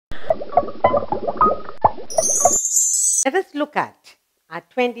Let us look at our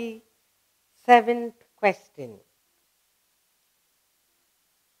 27th question.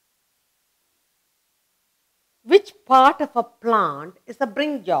 Which part of a plant is a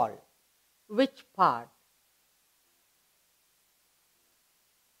brinjal? Which part?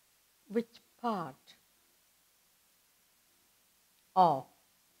 Which part of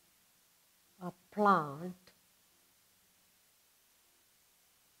a plant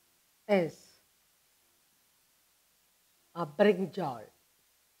is a brinjal?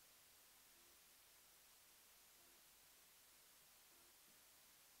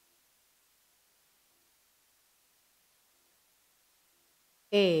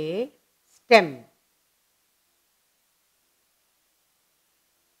 A. Stem.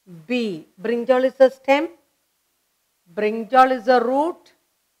 B. Brinjal is a stem. Brinjal is a root.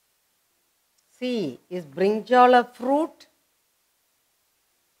 C. Is brinjal a fruit?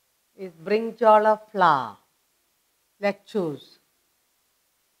 Is brinjal a flower? Let's choose.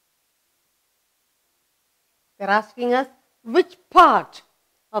 They're asking us which part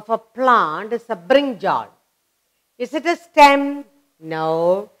of a plant is a brinjal. Is it a stem?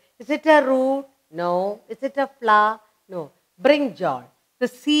 No. Is it a root? No. Is it a flower? No. Brinjal. The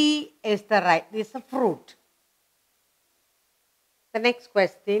C is the right. It's a fruit. The next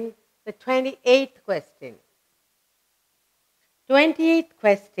question, the 28th question. 28th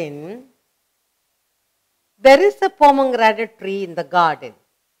question. There is a pomegranate tree in the garden.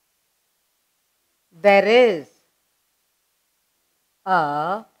 There is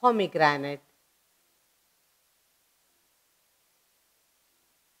a pomegranate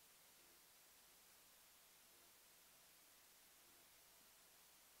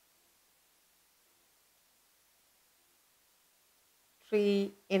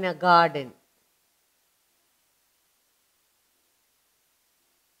tree in a garden.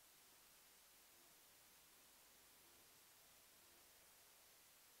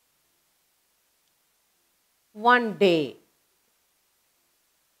 One day,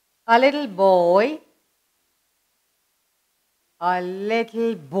 a little boy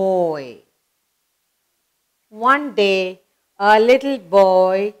one day, a little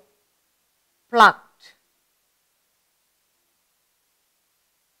boy plucked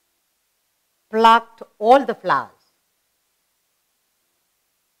all the flowers.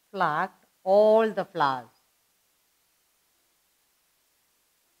 Plucked all the flowers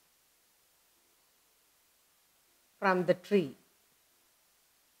from the tree.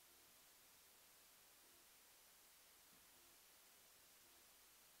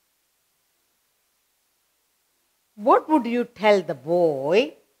 What would you tell the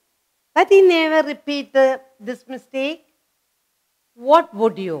boy that he never repeat this mistake? What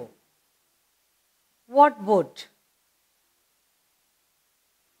would you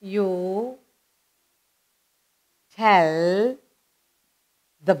tell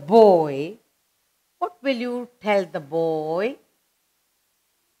the boy? What will you tell the boy?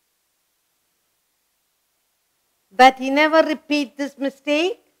 That he never repeat this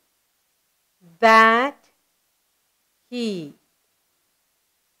mistake? That he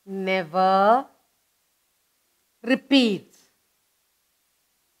never repeats.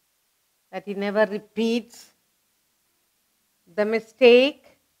 That he never repeats the mistake.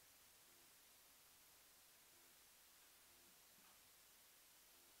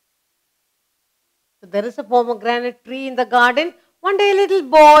 So there is a pomegranate tree in the garden. One day a little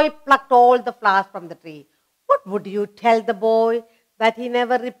boy plucked all the flowers from the tree. What would you tell the boy that he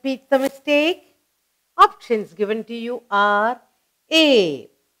never repeats the mistake? Options given to you are A.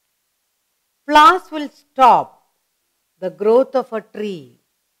 Flowers will stop the growth of a tree.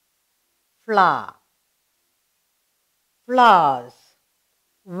 Flowers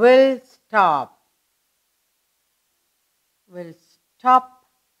will stop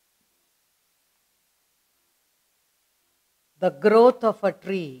the growth of a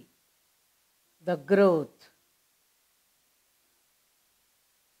tree. The growth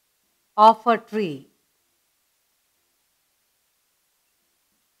of a tree.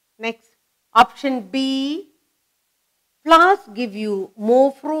 Next, option B. Flowers give you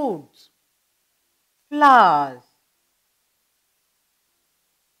more fruits. Flowers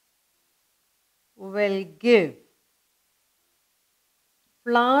will give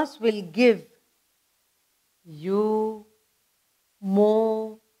you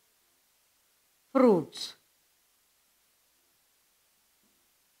more fruits.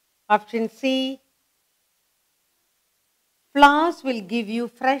 Option C. Flowers will give you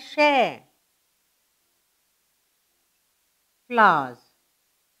fresh air. Flowers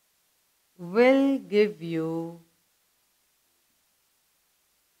will give you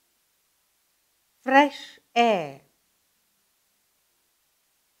fresh air.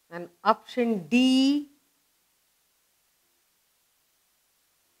 And option D,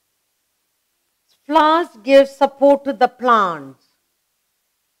 flowers give support to the plants.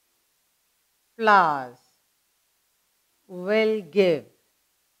 Flowers will give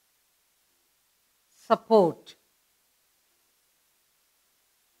support.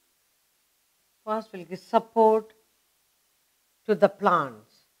 Flowers will give support to the plants.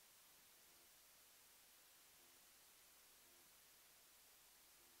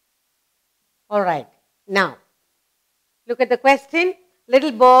 All right. Now, look at the question.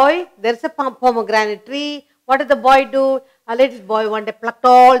 Little boy, there's a pomegranate tree. What did the boy do? A little boy one day plucked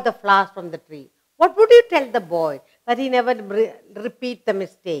all the flowers from the tree. What would you tell the boy? That he never repeat the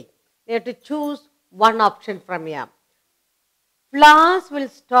mistake. You have to choose one option from here. Flowers will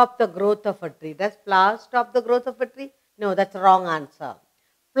stop the growth of a tree. Does flowers stop the growth of a tree? No, that's the wrong answer.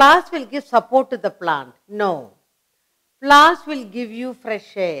 Flowers will give support to the plant. No. Flowers will give you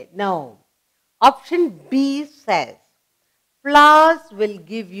fresh air. No. Option B says, flowers will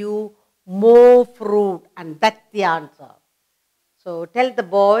give you more fruit, and that's the answer. So tell the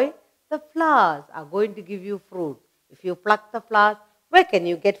boy, the flowers are going to give you fruit. If you pluck the flowers, where can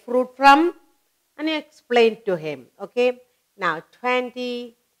you get fruit from? And you explain to him. Okay. Now,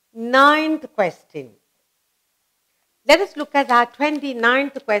 29th question. Let us look at our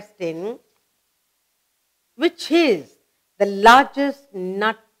 29th question, which is the largest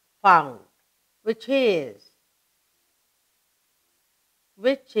nut found. Which is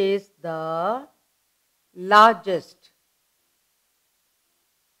the largest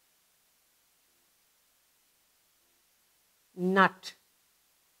nut?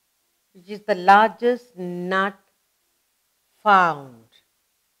 Which is the largest nut found?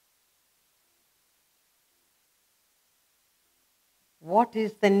 What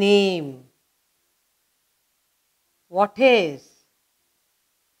is the name? What is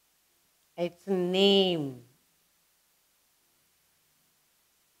its name?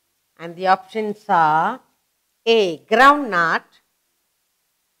 And the options are A, groundnut,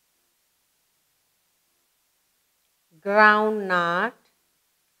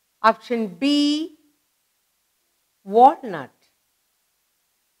 option B, walnut,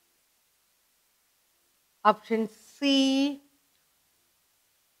 option C,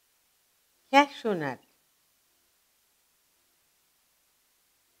 cashew nut,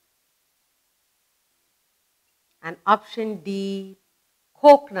 and option D,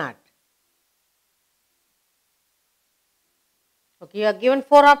 coconut. Okay, you are given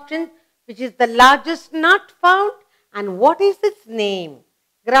 4 options, which is the largest nut found and what is its name.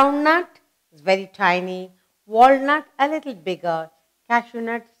 Groundnut is very tiny, walnut a little bigger, cashew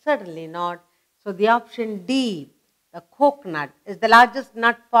nut certainly not. So the option D, the coconut, is the largest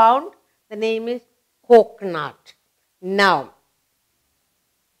nut found. The name is coconut. Now,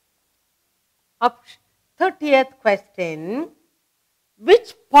 30th question.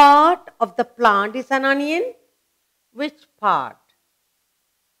 Which part of the plant is an onion? Which part?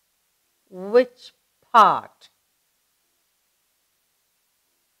 Which part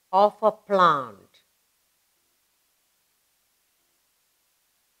of a plant?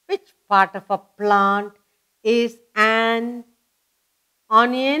 Which part of a plant is an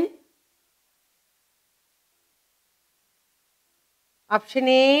onion? Option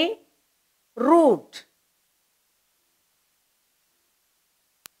A, root.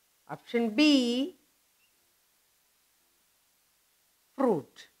 Option B,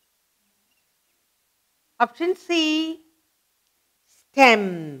 fruit. Option C,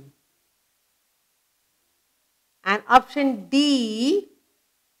 stem. And option D,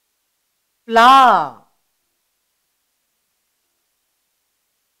 flower.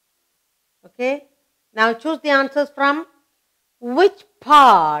 Okay. Now choose the answers from which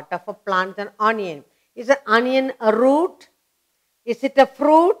part of a plant is an onion. Is an onion a root? Is it a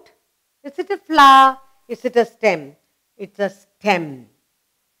fruit? Is it a flower? Is it a stem? It's a stem.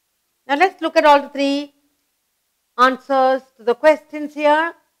 Now let's look at all the 3 answers to the questions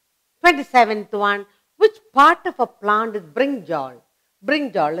here. 27th one. Which part of a plant is brinjal?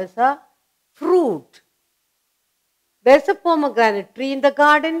 Brinjal is a fruit. There's a pomegranate tree in the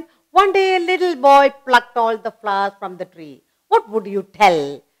garden. One day a little boy plucked all the flowers from the tree. What would you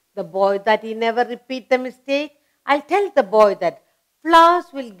tell the boy? That he never repeat the mistake? I'll tell the boy that flowers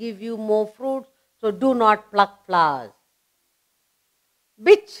will give you more fruits, so do not pluck flowers.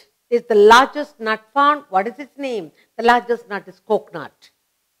 Which is the largest nut found? What is its name? The largest nut is coconut.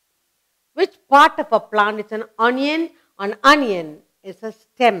 Which part of a plant is an onion? An onion is a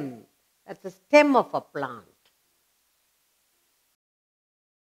stem. That's the stem of a plant.